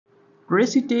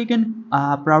Chrissy Teigen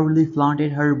proudly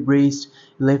flaunted her breast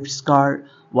lift scar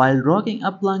while rocking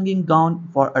a plunging gown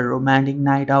for a romantic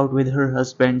night out with her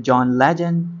husband John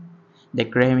Legend. The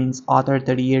Cravings author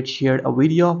 38 shared a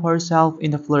video of herself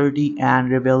in the flirty and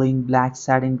revealing black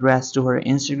satin dress to her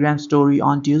Instagram story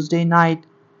on Tuesday night.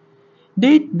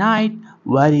 Date night,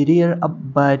 very rare,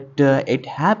 but it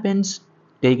happens,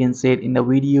 Tegan said in the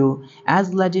video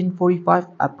as Legend 45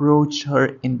 approached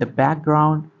her in the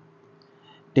background.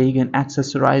 Tegan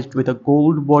accessorized with a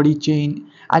gold body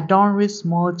chain adorned with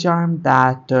small charm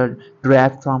that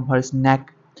draped from her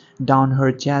neck down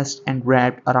her chest and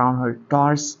wrapped around her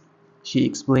torso. She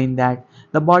explained that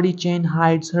the body chain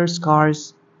hides her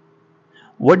scars.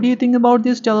 What do you think about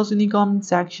this? Tell us in the comment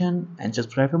section and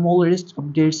subscribe for more latest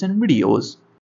updates and videos.